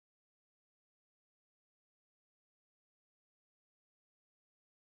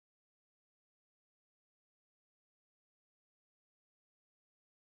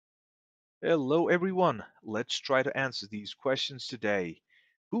Hello everyone, let's try to answer these questions today.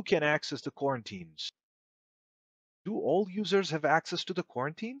 Who can access the quarantines? Do all users have access to the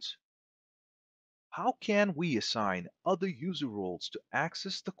quarantines? How can we assign other user roles to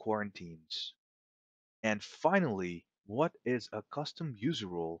access the quarantines? And finally, what is a custom user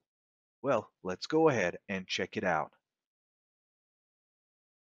role? Well, let's go ahead and check it out.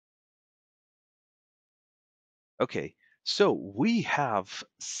 Okay, so we have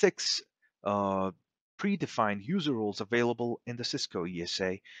six uh, predefined user roles available in the Cisco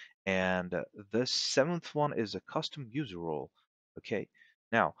ESA, and the seventh one is a custom user role. Okay,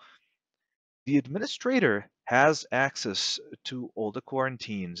 now the administrator has access to all the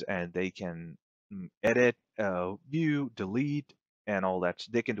quarantines and they can edit, view, delete, and all that.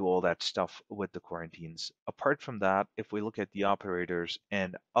 They can do all that stuff with the quarantines. Apart from that, if we look at the operators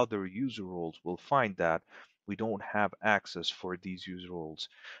and other user roles, we'll find that we don't have access for these user roles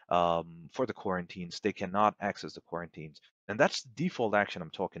for the quarantines. They cannot access the quarantines. And that's the default action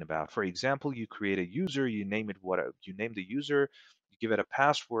I'm talking about. For example, you create a user, you name it what you name the user, you give it a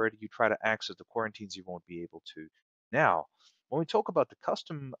password, you try to access the quarantines, you won't be able to. Now, when we talk about the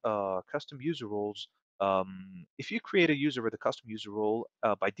custom user roles, if you create a user with a custom user role,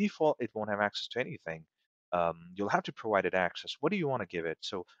 by default, it won't have access to anything. You'll have to provide it access. What do you want to give it?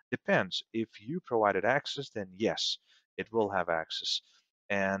 So depends. If you provided access, then yes, it will have access.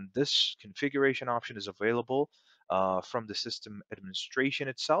 And this configuration option is available from the system administration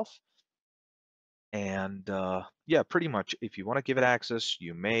itself. And yeah, pretty much if you want to give it access,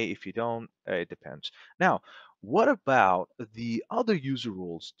 you may. If you don't, it depends. Now, what about the other user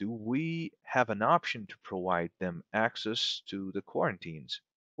roles? Do we have an option to provide them access to the quarantines?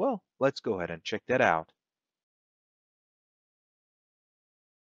 Well, let's go ahead and check that out.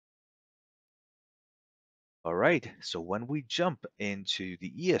 All right, so when we jump into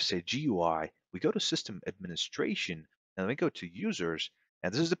the ESA GUI, we go to System Administration, and we go to Users,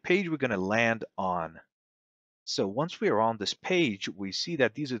 and this is the page we're going to land on. So once we are on this page, we see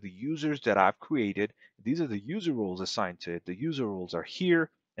that these are the users that I've created. These are the user roles assigned to it. The user roles are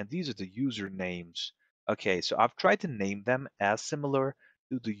here, and these are the user names. Okay, so I've tried to name them as similar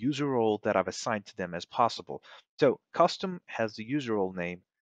to the user role that I've assigned to them as possible. So custom has the user role name,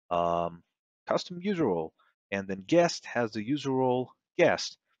 um, custom user role, and then guest has the user role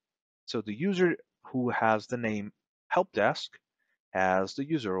guest. So the user who has the name help desk has the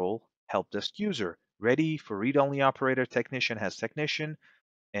user role help desk user. Ready for read-only operator, technician has technician,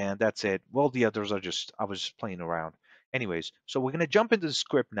 and that's it. Well, the others are just, I was just playing around. Anyways, so we're going to jump into the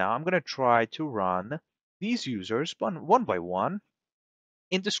script now. I'm going to try to run these users one by one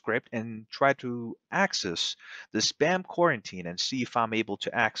in the script and try to access the spam quarantine and see if I'm able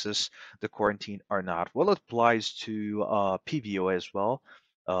to access the quarantine or not. Well, it applies to PVO as well,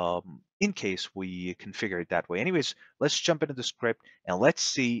 in case we configure it that way. Anyways, let's jump into the script and let's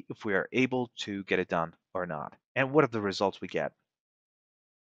see if we are able to get it done or not, and what are the results we get.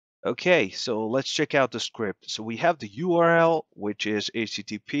 Okay, so let's check out the script. So we have the URL, which is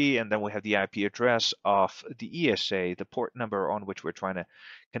HTTP, and then we have the IP address of the ESA, the port number on which we're trying to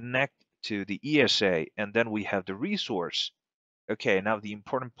connect to the ESA, and then we have the resource. Okay, now the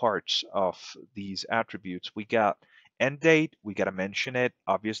important parts of these attributes. We got end date, we got to mention it,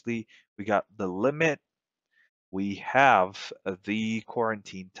 obviously. We got the limit, we have the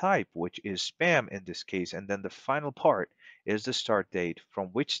quarantine type, which is spam in this case. And then the final part is the start date, from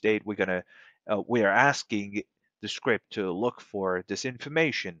which date we are asking the script to look for this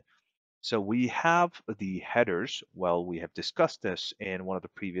information. So we have the headers. Well, we have discussed this in one of the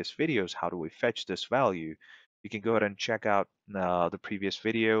previous videos. How do we fetch this value? You can go ahead and check out the previous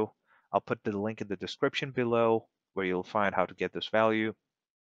video. I'll put the link in the description below where you'll find how to get this value.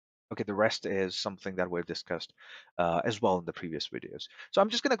 Okay, the rest is something that we've discussed as well in the previous videos. So I'm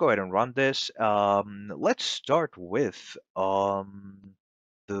just going to go ahead and run this. Let's start with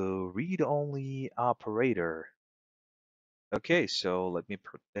the read-only operator. Okay, so let me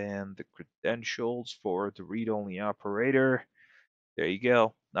put in the credentials for the read-only operator. There you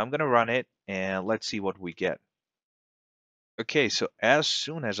go. Now I'm going to run it and let's see what we get. Okay, so as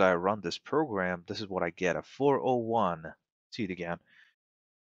soon as I run this program, this is what I get, a 401. See it again.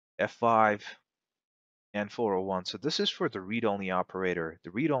 F5 and 401. So this is for the read-only operator. The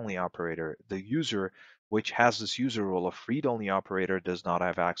read-only operator, the user which has this user role of read-only operator does not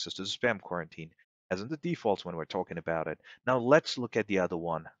have access to the spam quarantine, as in the defaults when we're talking about it. Now let's look at the other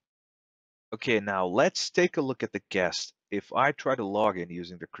one. Okay, now let's take a look at the guest. If I try to log in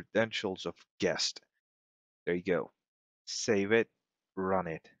using the credentials of guest, there you go. Save it, run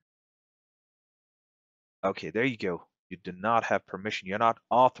it. Okay, there you go. You do not have permission. You're not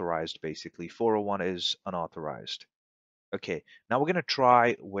authorized, basically. 401 is unauthorized. Okay, now we're going to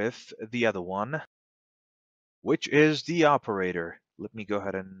try with the other one, which is the operator. Let me go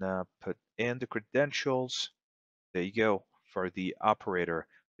ahead and put in the credentials. There you go for the operator.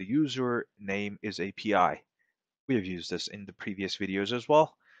 The user name is API. We have used this in the previous videos as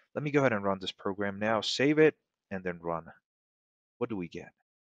well. Let me go ahead and run this program now, save it, and then run. What do we get?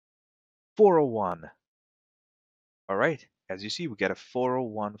 401. All right, as you see, we get a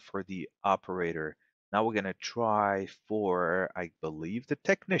 401 for the operator. Now we're going to try for, I believe, the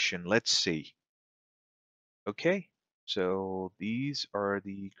technician. Let's see. Okay, so these are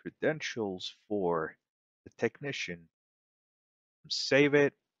the credentials for the technician. Save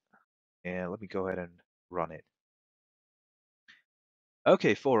it, and let me go ahead and run it.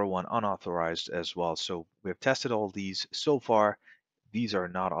 Okay, 401 unauthorized as well. So we've tested all these so far. These are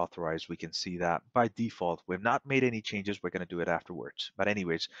not authorized. We can see that by default. We've not made any changes. We're going to do it afterwards. But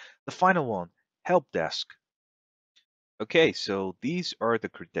anyways, the final one, help desk. Okay, so these are the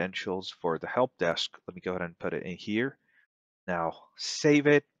credentials for the help desk. Let me go ahead and put it in here. Now save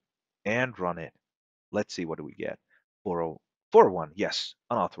it and run it. Let's see what do we get. 401, yes,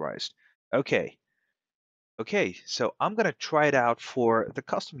 unauthorized. Okay, okay, so I'm gonna try it out for the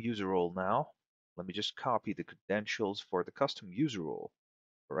custom user role now. Let me just copy the credentials for the custom user role.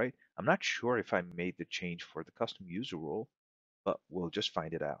 All right, I'm not sure if I made the change for the custom user role, but we'll just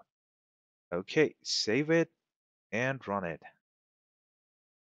find it out. Okay, save it and run it.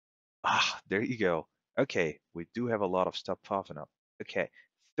 Ah, there you go. Okay, we do have a lot of stuff popping up. Okay,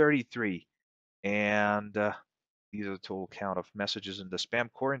 33. And these are the total count of messages in the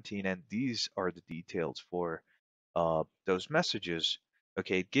spam quarantine, and these are the details for those messages.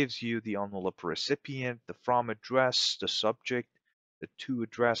 Okay, it gives you the envelope recipient, the from address, the subject, the to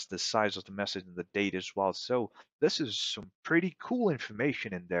address, the size of the message, and the date as well. So this is some pretty cool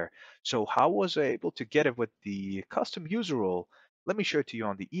information in there. So how was I able to get it with the custom user role? Let me show it to you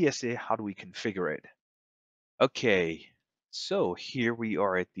on the ESA. How do we configure it? Okay, so here we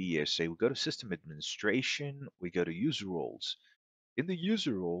are at the ESA. We go to System Administration, we go to User Roles. In the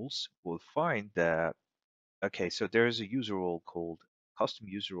User Roles, we'll find that, okay, so there is a user role called Custom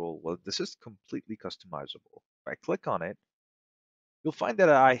User Role. Well, this is completely customizable. If I click on it, you'll find that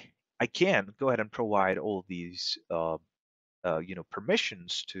I can go ahead and provide all these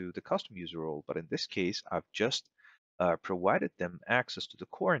permissions to the custom user role. But in this case, I've just provided them access to the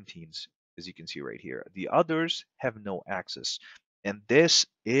quarantines, as you can see right here. The others have no access. And this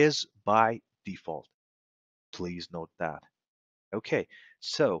is by default. Please note that. Okay,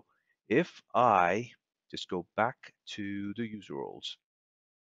 so if I just go back to the user roles.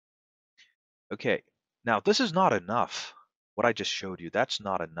 Okay, now this is not enough. What I just showed you, that's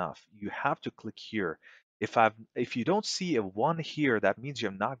not enough. You have to click here. If you don't see a 1 here, that means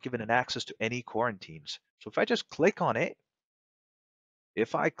you're not given an access to any quarantines. So if I just click on it,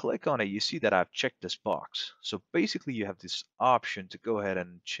 if I click on it, you see that I've checked this box. So basically you have this option to go ahead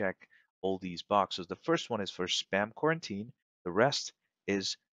and check all these boxes. The first one is for spam quarantine. The rest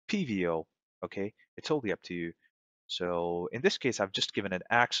is PVO. Okay, it's totally up to you. So in this case, I've just given it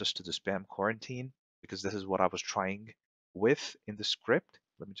access to the spam quarantine because this is what I was trying with in the script.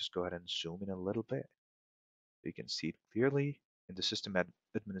 Let me just go ahead and zoom in a little bit so you can see it clearly in the system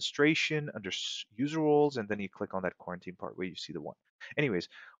administration under user roles, and then you click on that quarantine part where you see the one. Anyways,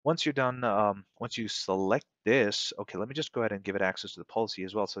 once you're done, once you select this, okay, let me just go ahead and give it access to the policy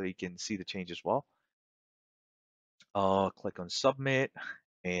as well so you can see the change as well. Click on submit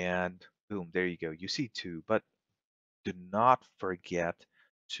and boom, there you go. You see two, but do not forget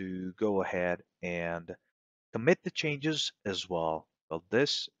to go ahead and commit the changes as well. Well,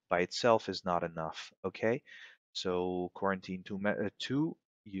 this by itself is not enough, okay? So quarantine two,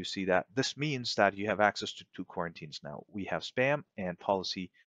 you see that this means that you have access to 2 quarantines now. We have spam and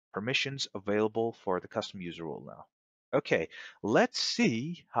policy permissions available for the custom user role now. Okay, let's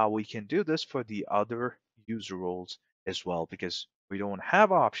see how we can do this for the other user roles as well, because we don't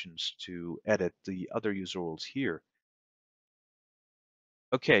have options to edit the other user roles here.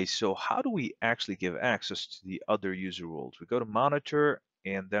 Okay, so how do we actually give access to the other user roles? We go to monitor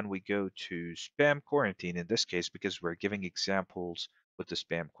and then we go to spam quarantine in this case because we're giving examples with the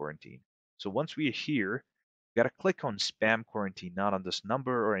spam quarantine. So once we're here, we got to click on spam quarantine, not on this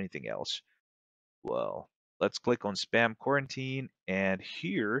number or anything else. Well, let's click on spam quarantine and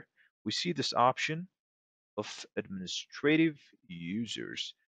here we see this option of administrative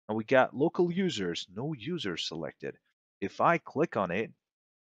users. And we got local users, no users selected. If I click on it,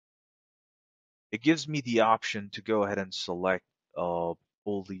 it gives me the option to go ahead and select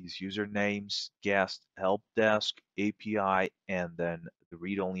all these usernames, guest, help desk, API, and then the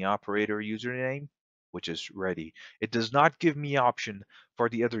read-only operator username, which is ready. It does not give me option for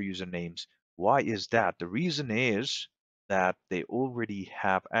the other usernames. Why is that? The reason is that they already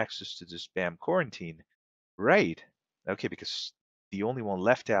have access to the spam quarantine. Right. Okay, because the only one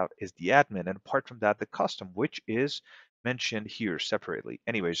left out is the admin, and apart from that, the custom, which is mentioned here separately.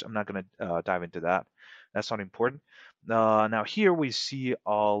 Anyways, I'm not going to dive into that. That's not important. Now here we see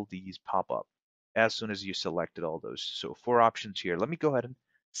all these pop up as soon as you selected all those. So 4 options here. Let me go ahead and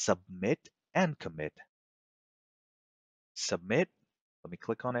submit and commit. Submit. Let me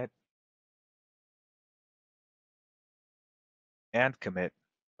click on it and commit.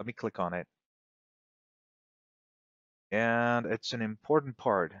 Let me click on it. And it's an important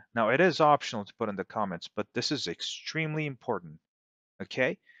part. Now, it is optional to put in the comments, but this is extremely important,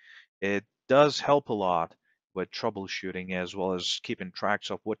 okay? It does help a lot with troubleshooting as well as keeping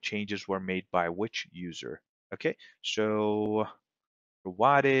tracks of what changes were made by which user, okay? So,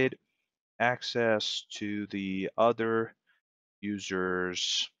 provided access to the other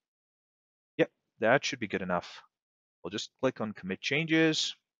users. Yep, that should be good enough. We'll just click on commit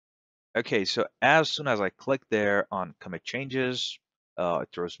changes. Okay, so as soon as I click there on commit changes, it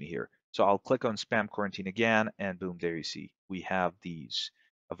throws me here. So I'll click on spam quarantine again, and boom, there you see we have these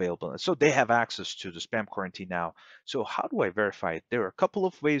available. So they have access to the spam quarantine now. So how do I verify it? There are a couple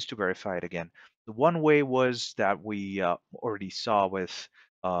of ways to verify it again. The one way was that we already saw with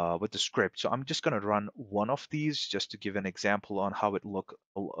the script. So I'm just going to run one of these just to give an example on how it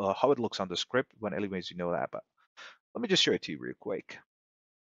looks on the script. When anyways you know that, but let me just show it to you real quick.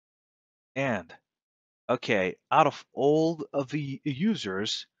 And okay, out of all of the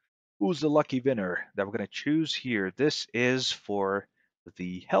users, who's the lucky winner that we're going to choose here? This is for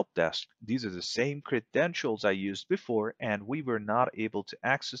the help desk. These are the same credentials I used before, and we were not able to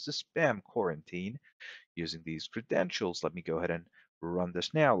access the spam quarantine using these credentials. Let me go ahead and run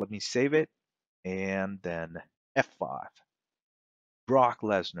this now. Let me save it, and then F5. Brock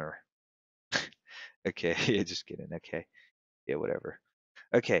Lesnar. Okay, just kidding. Okay, yeah, whatever.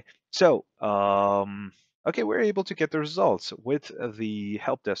 Okay, so okay, we're able to get the results with the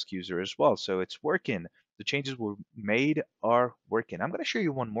help desk user as well. So it's working. The changes were made are working. I'm going to show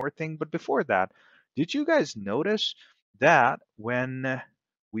you one more thing, but before that, did you guys notice that when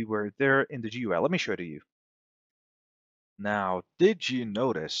we were there in the GUI? Let me show it to you. Now, did you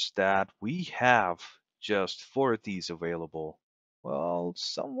notice that we have just 4 of these available? Well,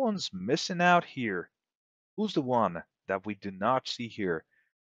 someone's missing out here. Who's the one that we do not see here?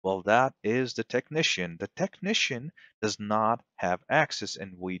 Well, that is the technician. The technician does not have access,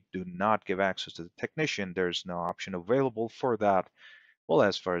 and we do not give access to the technician. There's no option available for that. Well,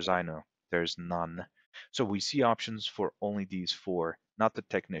 as far as I know, there's none. So we see options for only these 4, not the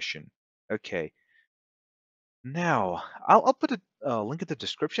technician. Okay, now I'll put a link in the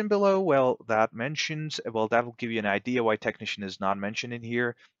description below. Well, that will give you an idea why technician is not mentioned in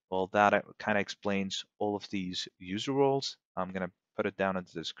here. Well, that kind of explains all of these user roles. I'm gonna put it down in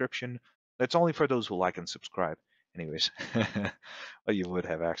the description. That's only for those who like and subscribe. Anyways, well, you would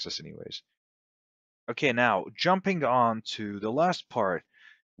have access anyways. Okay, now jumping on to the last part.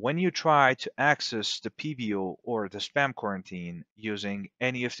 When you try to access the PVO or the spam quarantine using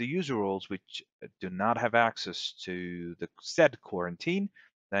any of the user roles which do not have access to the said quarantine,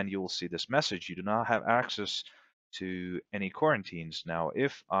 then you will see this message. You do not have access to any quarantines. Now,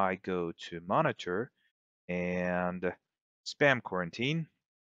 if I go to monitor and spam quarantine,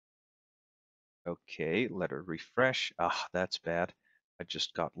 okay, let her refresh. Ah, that's bad. I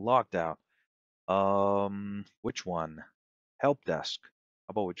just got logged out. Which one? Help desk.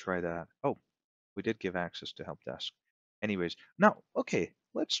 How about we try that? Oh, we did give access to help desk. Anyways, now, okay,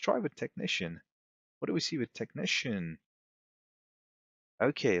 let's try with technician. What do we see with technician?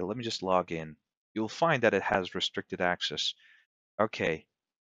 Okay, let me just log in. You'll find that it has restricted access. Okay,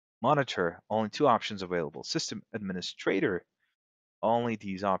 monitor, only 2 options available. System administrator, only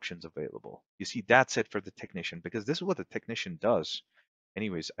these options available. You see, that's it for the technician because this is what the technician does.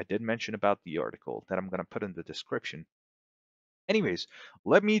 Anyways, I did mention about the article that I'm going to put in the description. Anyways,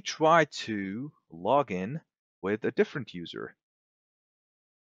 let me try to log in with a different user.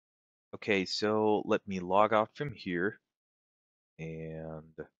 Okay, so let me log out from here.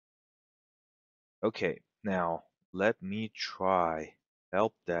 And okay, now let me try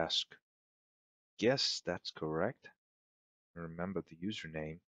help desk. Yes, that's correct. Remember the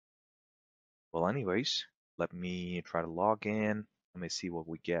username. Well, anyways, let me try to log in. Let me see what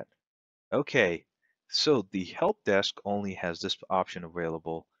we get. Okay, so the help desk only has this option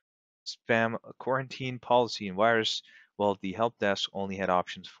available. spam quarantine policy and virus. Well, the help desk only had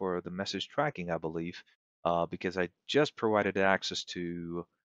options for the message tracking, I believe, because I just provided access to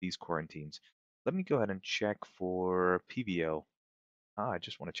these quarantines. Let me go ahead and check for PVO. I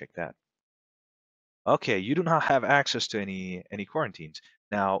just want to check that. Okay, you do not have access to any quarantines.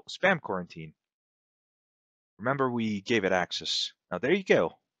 Now, spam quarantine. Remember we gave it access. Now there you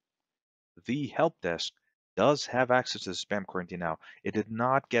go. The help desk does have access to the spam quarantine now. It did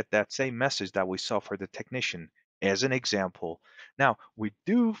not get that same message that we saw for the technician as an example. Now, we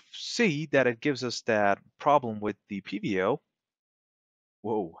do see that it gives us that problem with the PVO.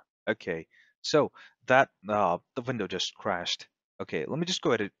 Whoa, okay. So that the window just crashed. Okay, let me just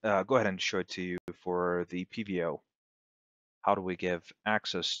go ahead and show it to you for the PVO. How do we give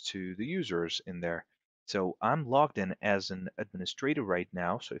access to the users in there? So I'm logged in as an administrator right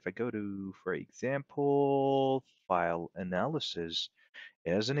now. So if I go to, for example, file analysis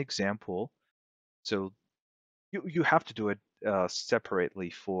as an example, so you have to do it separately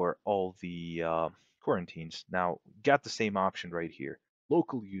for all the quarantines. Now, got the same option right here.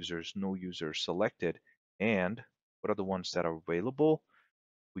 Local users, no users selected. And what are the ones that are available?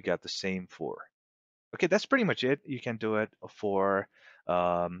 We got the same for. Okay, that's pretty much it. You can do it for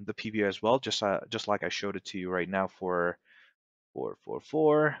the PVO as well, just like I showed it to you right now for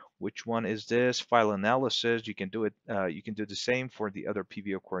 444. Which one is this? File analysis. You can do it. You can do the same for the other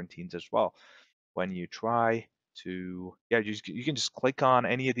PVO quarantines as well. When you try to, yeah, you can just click on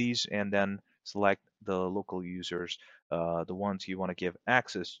any of these and then select the local users, the ones you want to give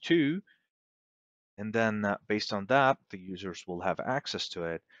access to, and then based on that, the users will have access to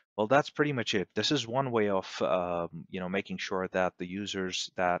it. Well, that's pretty much it. This is one way of making sure that the users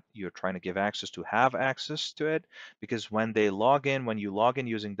that you're trying to give access to have access to it, because when they log in, when you log in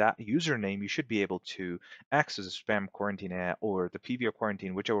using that username, you should be able to access the spam quarantine or the PVO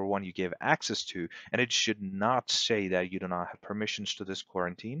quarantine, whichever one you give access to, and it should not say that you do not have permissions to this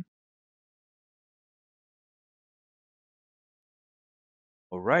quarantine.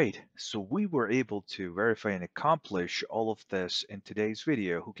 All right, so we were able to verify and accomplish all of this in today's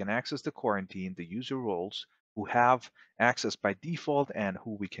video. Who can access the quarantine, the user roles, who have access by default, and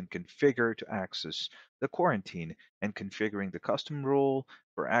who we can configure to access the quarantine, and configuring the custom role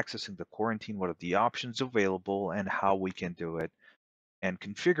for accessing the quarantine, what are the options available, and how we can do it, and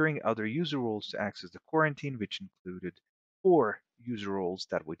configuring other user roles to access the quarantine, which included 4 user roles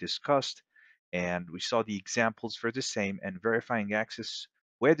that we discussed. And we saw the examples for the same, and verifying access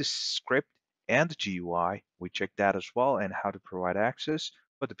with the script and the GUI. We checked that as well, and how to provide access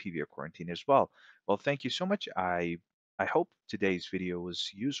for the PVO quarantine as well. Well, thank you so much. I hope today's video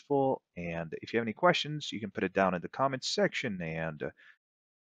was useful. And if you have any questions, you can put it down in the comments section. And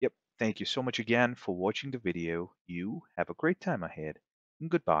yep, thank you so much again for watching the video. You have a great time ahead.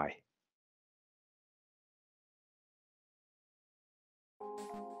 Goodbye.